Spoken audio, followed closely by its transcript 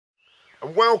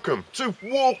and welcome to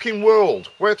Walking World,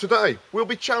 where today we'll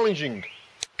be challenging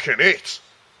Cnicht.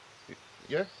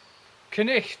 Yeah?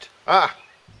 Cnicht. Ah.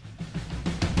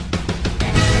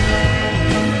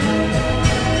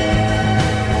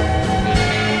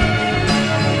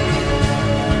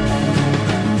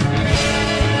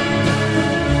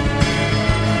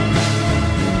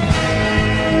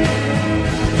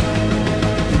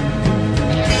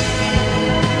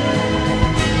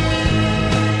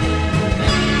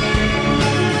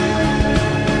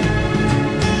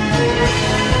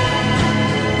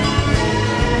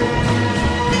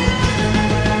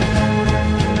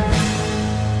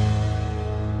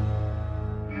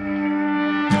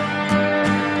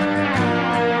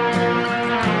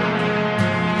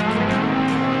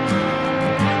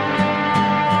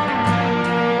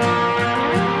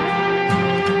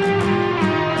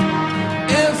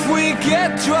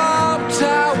 Dropped,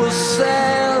 I will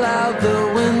sail out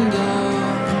the window,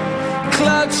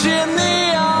 clutching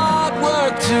the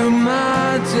artwork to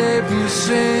my debut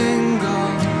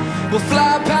single. We'll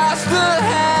fly past the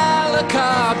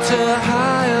helicopter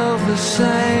high over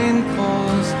St.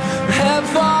 Paul's, head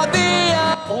for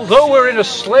the... Although we're in a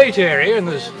slate area and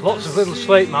there's lots of little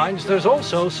slate mines, there's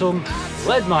also some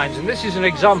lead mines, and this is an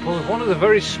example of one of the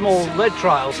very small lead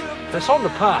trials that's on the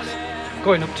path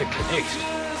going up to Cnicht.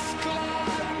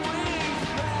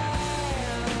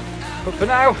 But for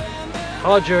now,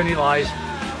 our journey lies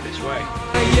this way.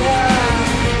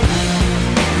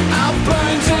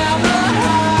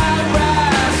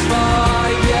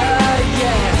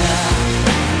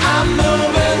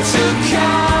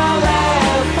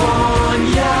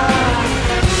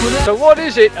 So what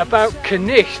is it about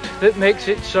Cnicht that makes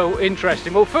it so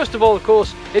interesting? Well, first of all, of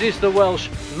course, it is the Welsh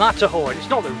Matterhorn. It's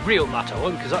not the real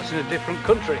Matterhorn because that's in a different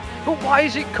country. But why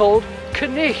is it called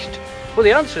Cnicht? Well,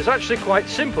 the answer is actually quite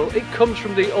simple. It comes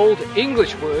from the Old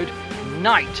English word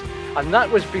night, and that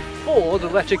was before the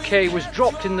letter K was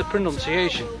dropped in the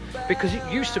pronunciation, because it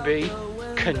used to be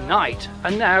Cnicht,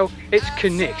 and now it's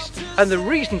Cnicht. And the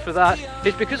reason for that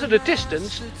is because at a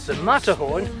distance, the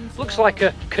Matterhorn looks like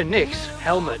a Cnicht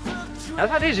helmet. Now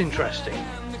that is interesting.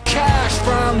 Cash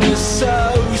from the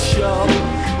social,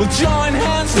 we'll join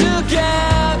hands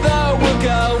together, we'll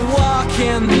go walk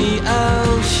in the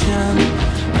ocean.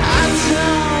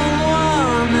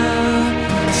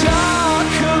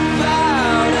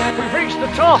 We've reached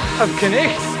the top of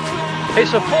Cnicht.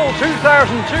 It's a full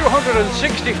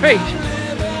 2,260 feet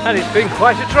and it's been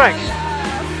quite a trek.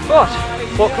 But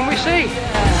what can we see?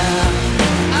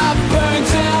 I'm moving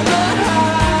to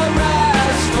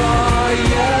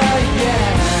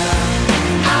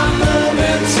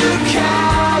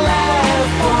California.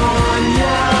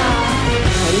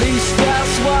 At least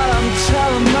that's what I'm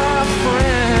telling my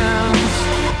friends.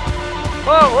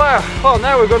 Oh wow, well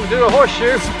now we're going to do a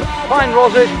horseshoe, find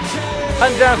Rhosydd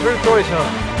and down through Croyso.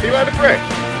 Are you out of breath?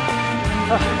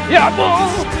 Yeah!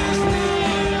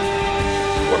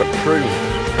 What a proof.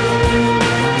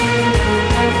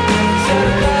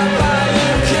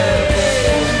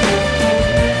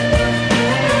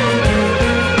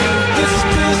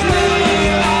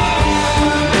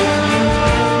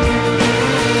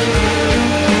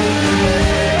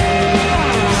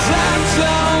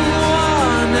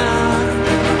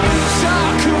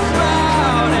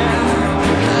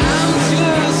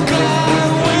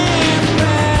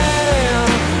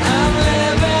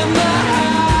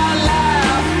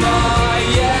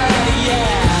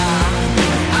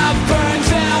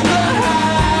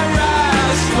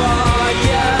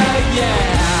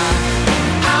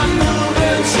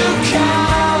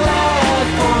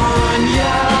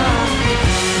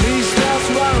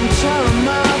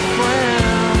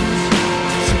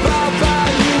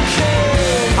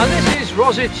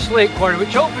 Rhosydd Slate quarry,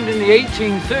 which opened in the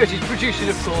 1830s, producing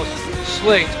of course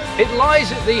slate. It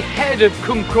lies at the head of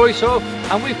Croyso,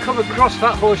 and we've come across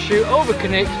that horseshoe over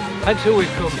Cnicht until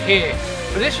we've come here.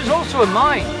 But this was also a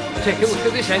mine. Take a look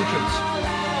at this entrance.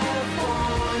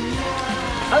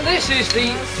 And this is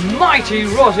the mighty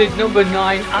Rhosydd number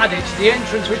 9 adit, the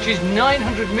entrance which is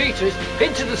 900 metres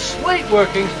into the slate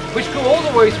workings which go all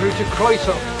the way through to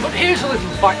Croyso. But here's a little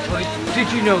factoid.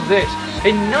 Did you know this?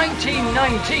 In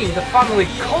 1919, the family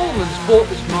Colemans bought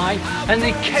this mine and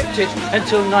they kept it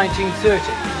until 1930.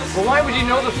 Well, why would you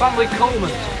know the family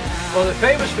Colemans? Well, they're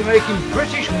famous for making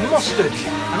British mustard.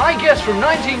 And I guess from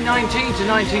 1919 to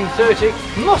 1930,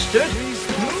 mustard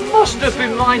must have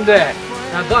been mined there.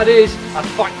 Now that is a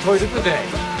factoid of the day.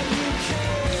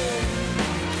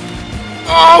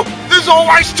 Oh, there's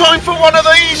always time for one of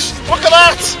these! Look at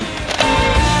that!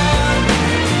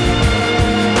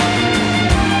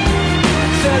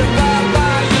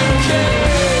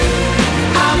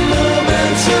 I'm moving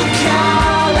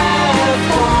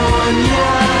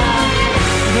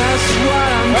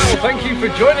thank you for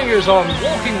joining us on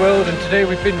Walking World, and today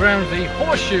we've been round the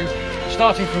horseshoe,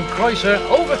 starting from Croeser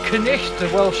over Cnicht, the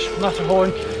Welsh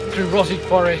Matterhorn, through Rhosydd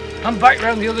Quarry, and back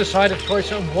round the other side of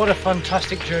Croeser, and what a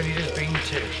fantastic journey it has been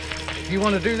too. If you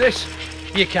want to do this,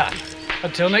 you can.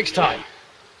 Until next time.